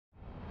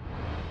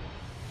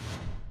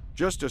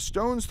Just a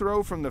stone's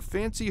throw from the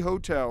fancy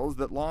hotels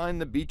that line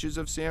the beaches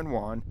of San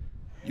Juan,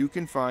 you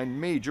can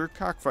find major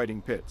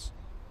cockfighting pits.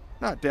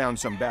 Not down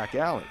some back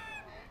alley,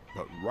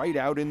 but right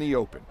out in the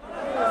open.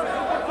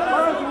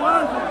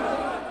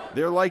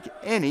 They're like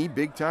any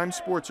big-time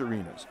sports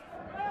arenas,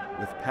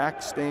 with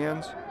packed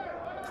stands,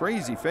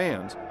 crazy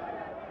fans,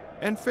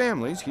 and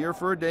families here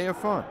for a day of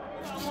fun.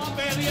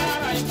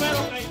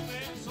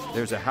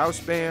 There's a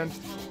house band,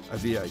 a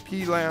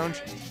VIP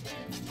lounge,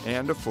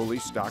 and a fully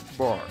stocked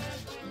bar.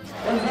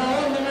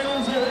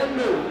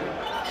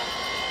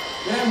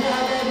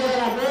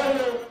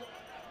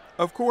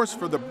 Of course,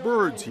 for the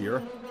birds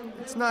here,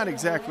 it's not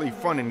exactly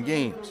fun and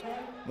games,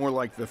 more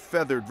like the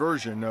feathered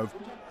version of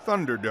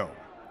Thunderdome,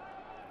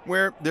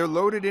 where they're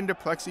loaded into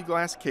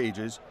plexiglass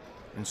cages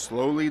and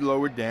slowly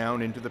lowered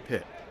down into the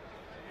pit.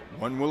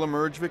 One will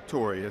emerge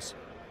victorious,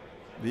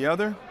 the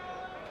other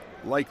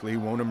likely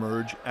won't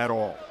emerge at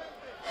all.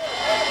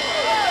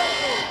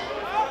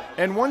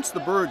 And once the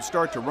birds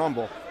start to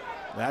rumble,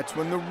 that's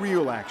when the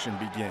real action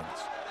begins,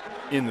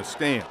 in the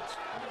stands,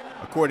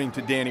 according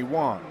to Danny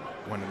Wong,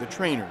 one of the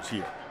trainers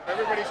here.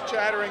 Everybody's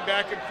chattering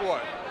back and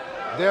forth.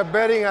 They're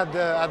betting at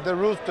the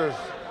roosters,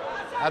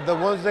 at the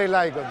ones they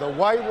like, the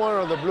white one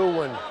or the blue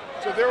one.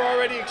 So they're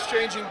already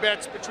exchanging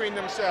bets between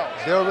themselves,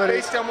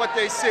 based on what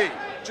they see,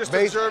 just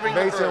observing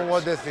the birds. Based on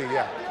what they see,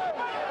 yeah.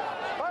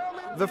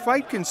 The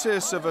fight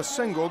consists of a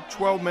single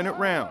 12-minute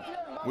round,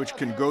 which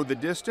can go the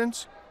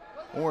distance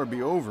or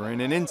be over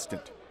in an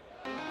instant.